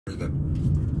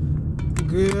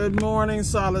Good morning,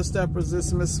 Solid Steppers. This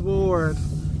is Miss Ward.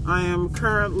 I am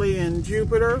currently in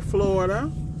Jupiter,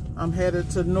 Florida. I'm headed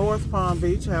to North Palm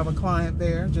Beach. I have a client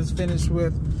there. Just finished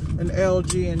with an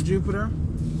LG in Jupiter.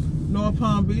 North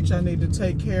Palm Beach, I need to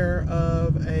take care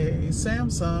of a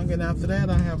Samsung, and after that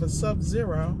I have a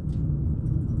Sub-Zero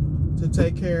to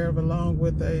take care of along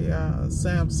with a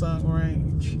Samsung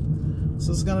range.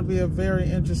 So it's going to be a very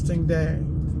interesting day.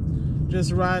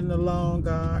 Just riding along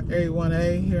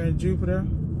A1A here in Jupiter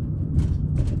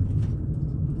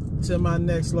to my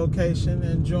next location,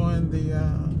 enjoying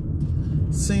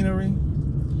the scenery,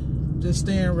 just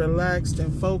staying relaxed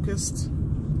and focused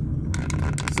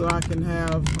so I can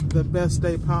have the best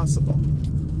day possible.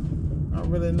 I'm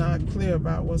really not clear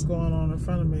about what's going on in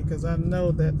front of me because I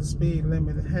know that the speed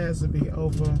limit has to be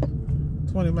over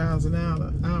 20 miles an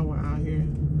hour out here.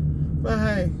 But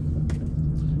hey,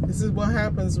 this is what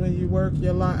happens when you work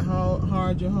your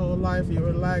hard your whole life, you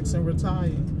relax and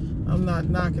retire. I'm not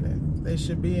knocking it. They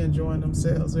should be enjoying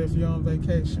themselves if you're on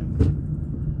vacation.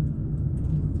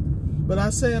 But I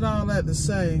said all that to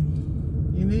say,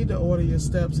 you need to order your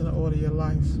steps and order your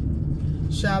life.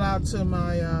 Shout out to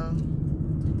my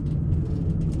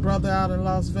brother out in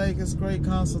Las Vegas. Great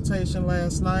consultation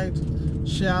last night.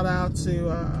 Shout out to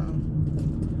a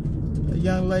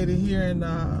young lady here in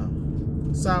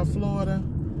South Florida.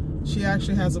 She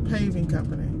actually has a paving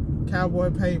company, Cowboy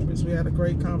Pavers. We had a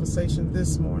great conversation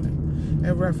this morning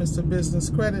in reference to business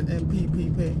credit and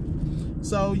PPP.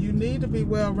 So you need to be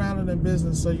well-rounded in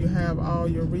business so you have all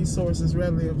your resources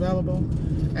readily available,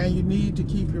 and you need to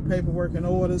keep your paperwork in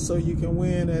order so you can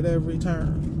win at every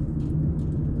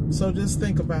turn. So just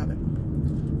think about it.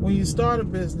 When you start a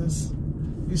business,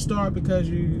 you start because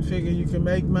you figure you can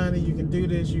make money, you can do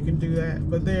this, you can do that.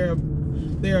 But there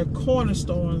are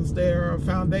cornerstones, there are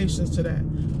foundations to that.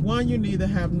 One, you need to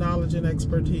have knowledge and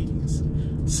expertise.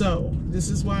 So this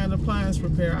is why in appliance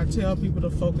repair, I tell people to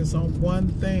focus on one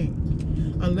thing.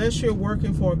 Unless you're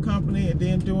working for a company and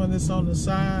then doing this on the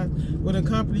side, with a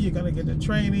company you're going to get the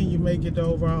training, you may get the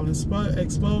overall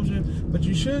exposure, but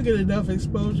you should get enough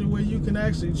exposure where you can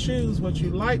actually choose what you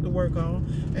like to work on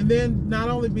and then not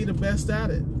only be the best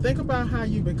at it. Think about how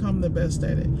you become the best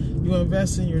at it. You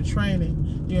invest in your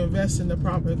training, you invest in the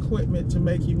proper equipment to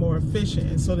make you more efficient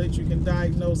and so that you can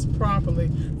diagnose properly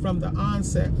from the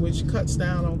onset, which cuts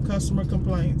down on customer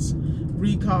complaints,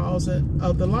 recalls, and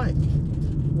of the like.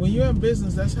 When you're in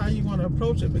business, that's how you want to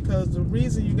approach it, because the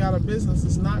reason you got a business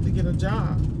is not to get a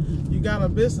job. You got a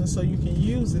business so you can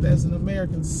use it as an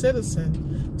American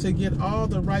citizen to get all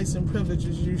the rights and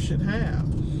privileges you should have.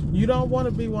 You don't want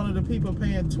to be one of the people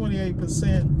paying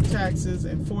 28% taxes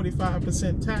and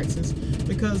 45% taxes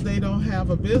because they don't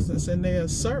have a business and they're a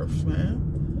serf,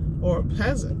 man, or a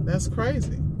peasant. That's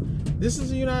crazy. This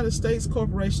is the United States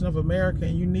Corporation of America,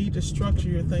 and you need to structure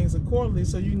your things accordingly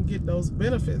so you can get those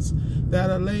benefits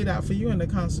that are laid out for you in the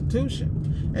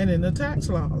Constitution and in the tax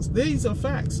laws. These are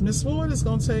facts. Ms. Ward is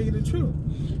going to tell you the truth.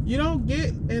 You don't get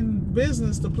in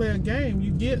business to play a game.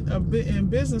 You get in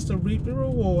business to reap the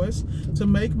rewards, to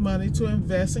make money, to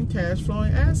invest in cash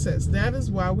flowing assets. That is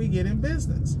why we get in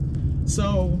business,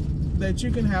 so that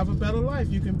you can have a better life.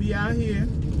 You can be out here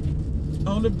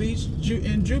on the beach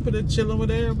in Jupiter chilling with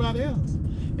everybody else,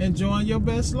 enjoying your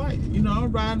best life. You know,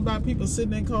 I'm riding by people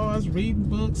sitting in cars, reading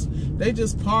books. They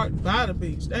just parked by the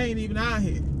beach. They ain't even out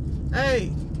here.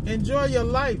 Hey, enjoy your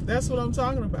life. That's what I'm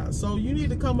talking about. So you need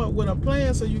to come up with a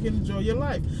plan so you can enjoy your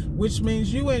life, which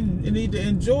means you need to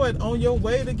enjoy it on your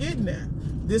way to getting there.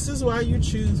 This is why you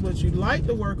choose what you like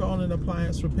to work on in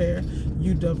appliance repair.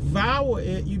 You devour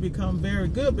it, you become very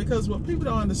good, because what people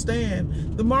don't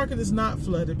understand, the market is not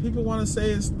flooded. People want to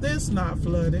say, is this not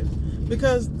flooded?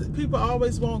 Because people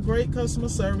always want great customer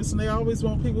service, and they always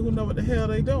want people who know what the hell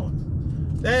they're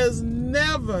doing. There's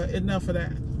never enough of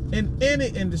that in any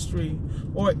industry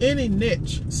or any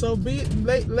niche. So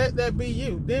let that be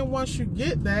you. Then once you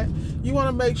get that, you want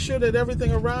to make sure that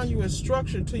everything around you is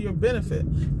structured to your benefit.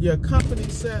 Your company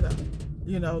setup,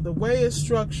 you know, the way it's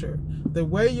structured, the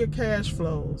way your cash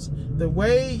flows, the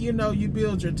way, you know, you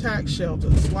build your tax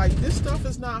shelters. Like, this stuff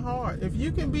is not hard. If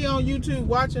you can be on YouTube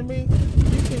watching me,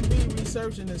 you can be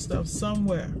researching this stuff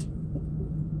somewhere.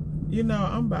 You know,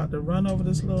 I'm about to run over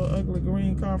this little ugly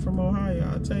green car from Ohio.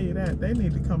 I'll tell you that. They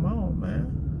need to come on,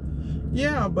 man.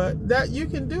 Yeah, but that you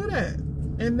can do that.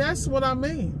 And that's what I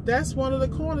mean. That's one of the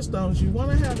cornerstones. You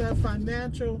want to have that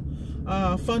financial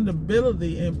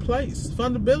fundability in place.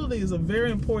 Fundability is a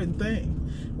very important thing.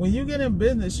 When you get in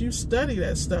business, you study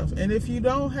that stuff. And if you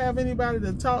don't have anybody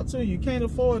to talk to, you can't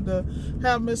afford to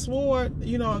have Miss Ward,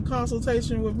 you know, a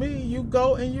consultation with me, you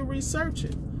go and you research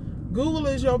it. Google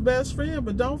is your best friend,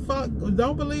 but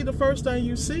don't believe the first thing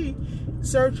you see.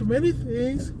 Search many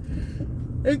things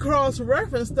and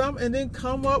cross-reference them, and then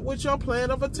come up with your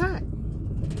plan of attack.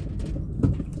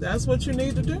 That's what you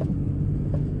need to do.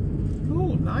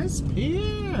 Ooh, nice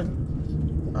pier.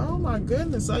 Oh my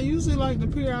goodness. I usually like to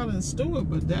pier out in Stewart,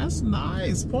 but that's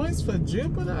nice. Points for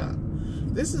Jupiter.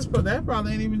 That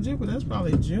probably ain't even Jupiter. That's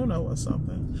probably Juno or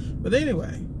something. But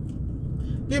anyway,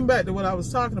 getting back to what I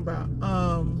was talking about.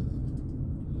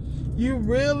 You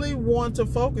really want to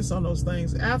focus on those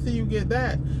things. After you get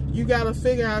that, you got to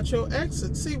figure out your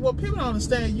exit. See, what people don't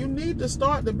understand, you need to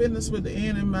start the business with the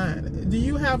end in mind. Do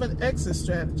you have an exit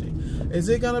strategy? Is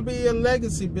it going to be a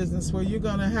legacy business where you're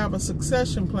going to have a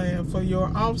succession plan for your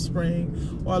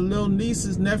offspring or little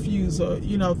nieces, nephews, or,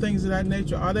 you know, things of that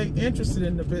nature? Are they interested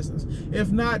in the business?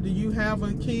 If not, do you have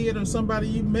a kid or somebody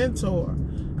you mentor?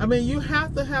 I mean, you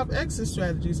have to have exit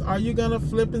strategies. Are you going to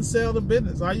flip and sell the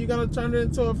business? Are you going to turn it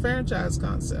into a franchise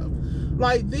concept?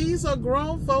 Like, these are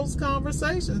grown folks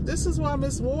conversations. This is why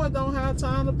Miss Ward don't have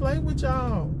time to play with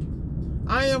y'all.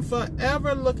 I am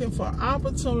forever looking for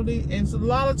opportunity, and a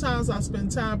lot of times I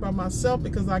spend time by myself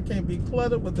because I can't be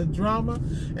cluttered with the drama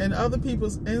and other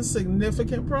people's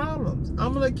insignificant problems.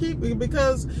 I'm going to keep it,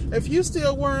 because if you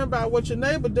still worrying about what your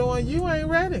neighbor doing, you ain't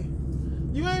ready.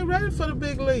 You ain't ready for the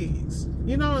big leagues.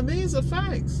 You know, and these are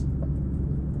facts.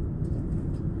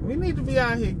 We need to be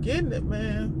out here getting it,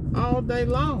 man, all day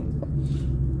long.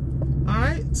 All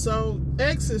right, so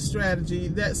exit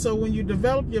strategy. So when you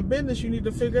develop your business, you need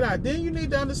to figure it out. Then you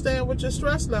need to understand what your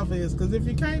stress level is, because if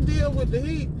you can't deal with the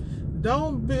heat,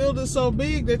 don't build it so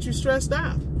big that you're stressed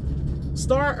out.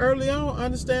 Start early on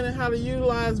understanding how to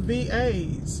utilize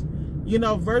VAs. You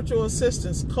know, virtual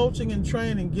assistants, coaching and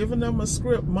training, giving them a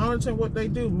script, monitoring what they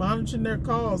do, monitoring their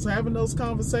calls, having those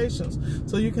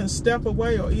conversations so you can step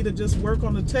away or either just work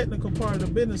on the technical part of the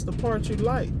business, the part you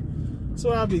like.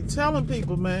 So I'll be telling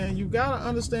people, man, you got to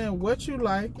understand what you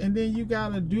like, and then you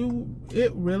got to do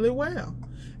it really well.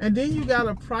 And then you got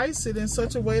to price it in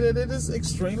such a way that it is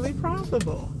extremely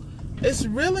profitable. It's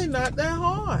really not that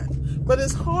hard. But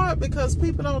it's hard because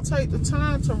people don't take the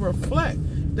time to reflect.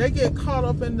 They get caught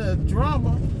up in the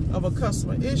drama of a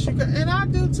customer issue. And I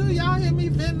do too. Y'all hear me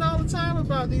venting all the time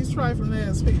about these trifling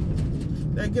ass people.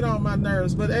 They get on my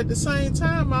nerves. But at the same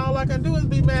time, all I can do is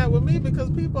be mad with me, because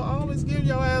people always give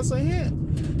your ass a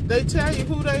hint. They tell you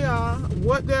who they are,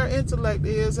 what their intellect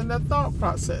is, and their thought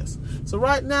process. So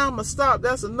right now, I'm going to stop.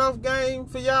 That's enough game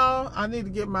for y'all. I need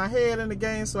to get my head in the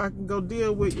game so I can go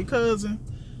deal with your cousin.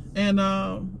 And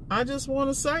I just want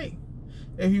to say,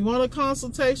 if you want a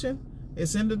consultation,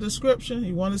 it's in the description.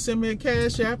 You want to send me a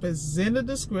cash app, it's in the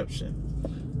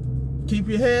description. Keep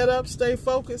your head up, stay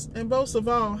focused, and most of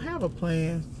all, have a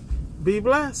plan. Be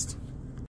blessed.